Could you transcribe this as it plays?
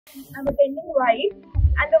I'm attending Vibe,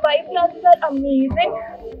 and the Vibe classes are amazing.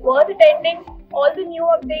 Worth attending. All the new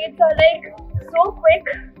updates are like so quick.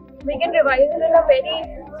 We can revise it in a very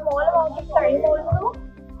small amount of time also.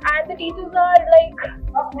 And the teachers are like,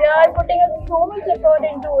 they are putting so much effort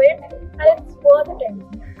into it, and it's worth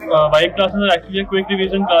attending. Vibe classes are actually quick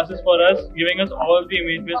revision classes for us, giving us all the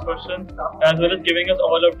image-based questions as well as giving us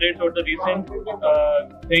all updates about the recent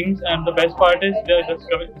things. And the best part is they are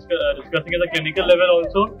discussing at the clinical level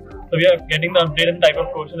also. So we are getting the update and type of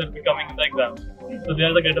questions that will be coming in the exams. So there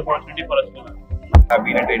is a great opportunity for us to learn. I've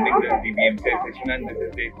been attending the DBMCI session and this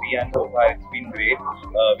is day 3 and so far it's been great.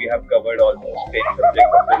 We have covered almost 10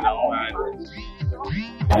 subjects up till now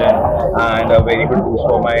and a very good boost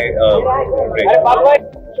for my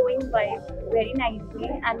preparation. Showing Vibe very nicely,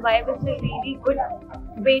 and Vibe is a really good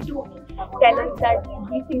way to tell us that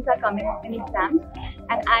these things are coming in exams,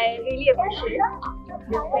 and I really appreciate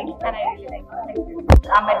this thing and I really like it.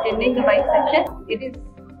 I'm attending the Vibe section. It is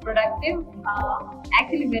productive,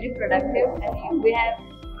 actually very productive, and we have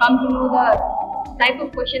come to know the type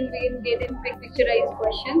of questions we can get in quick picturized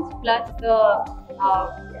questions, plus the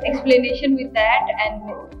explanation with that and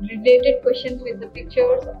related questions with the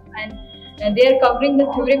pictures, and they are covering the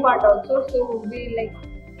theory part also, so we like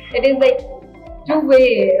it is like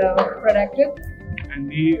two-way productive. And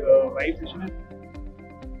the Vibe session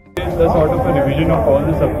is a sort of a revision of all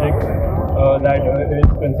the subjects that is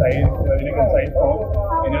concise in a concise form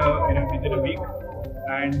within a week,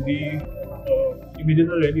 and the images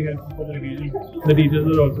are really helpful for the revision. The teachers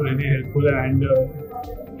are also really helpful, and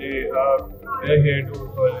they're here to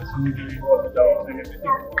listen to all the doubts and everything.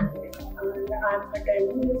 I'm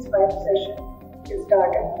attending this Vibe session. It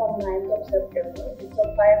started from 9th of September. It's a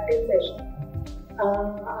 5-day session.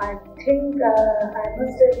 I think I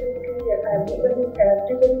must tell you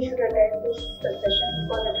everybody should attend this session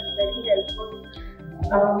because it is very helpful.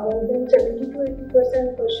 More than 70 to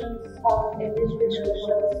 80% questions on image-based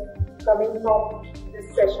questions coming from this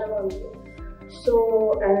session only. So,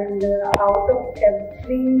 and out of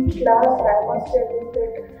every class, I must tell you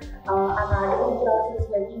that anatomy class is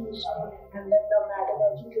very useful, and then the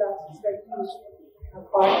metallurgy class is very useful.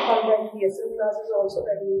 Apart from that, ESL class is also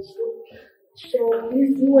very useful. So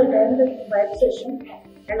please do attend the Vibe session,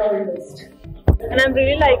 and all the best. And I'm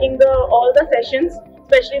really liking all the sessions,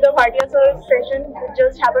 especially the Bhatia sir session which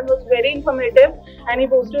just happened was very informative, and he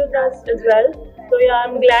boosted us as well. So yeah,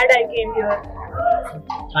 I'm glad I came here.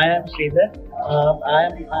 Hi, I'm Sridhar.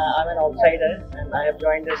 I'm an outsider and I have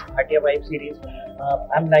joined this Bhatia Vibe series.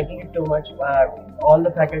 I'm liking it too much. All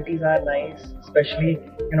the faculties are nice, especially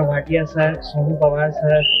Bhatia sir, Somu Pawar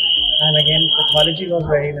sir, and again pathology was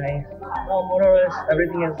very nice. More or less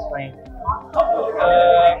everything is fine.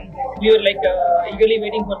 We were eagerly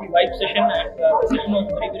waiting for the Vibe session, and the session was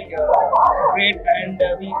very great, and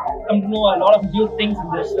we come to know a lot of new things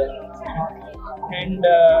in this and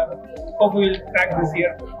hope we will crack this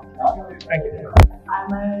year. Thank you.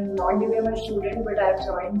 I'm a non-DBMCI student, but I've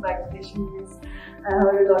joined Vibe session because I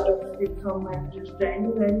heard a lot of it from my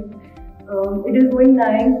friends, and it is going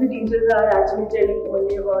nice. The teachers are actually telling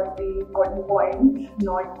only about the important points,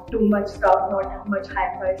 not too much stuff, not much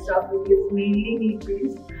hi-fi stuff. It is mainly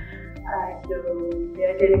need-based, and they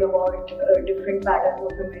are telling about different patterns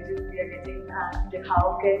of images we are getting, and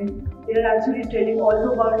how they are actually telling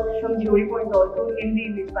also about some theory points also in the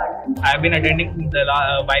image patterns. I have been attending the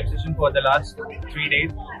Vibe session for the last 3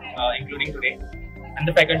 days, including today, and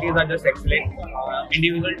the faculties are just excellent.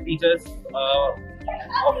 Individual teachers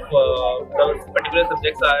of those particular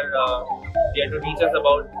subjects are there to teach us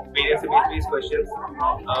about various image-based questions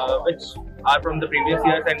which are from the previous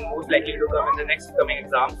years and most likely to come in the next coming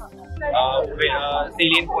exams. Where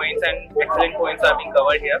salient points and excellent points are being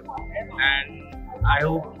covered here, and I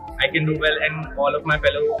hope I can do well and all of my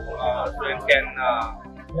fellow students can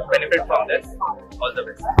benefit from this. All the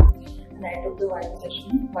best. And I took the Vibe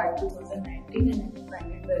session, Vibe 2019, and I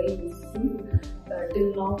find it very useful. Till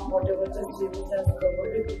now, whatever the syllabus has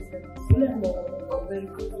covered, it is very useful and a very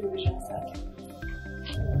good revision session.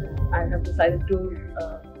 I have decided to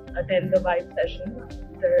attend the Vibe session.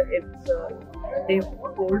 It's day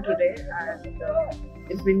 4 today, and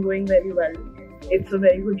it's been going very well. It's a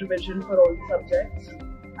very good revision for all the subjects.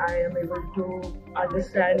 I am able to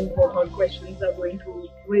understand what all questions are going to,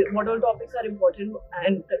 what all topics are important,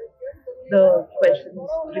 and the questions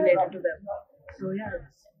related to them. So yeah,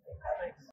 it's nice.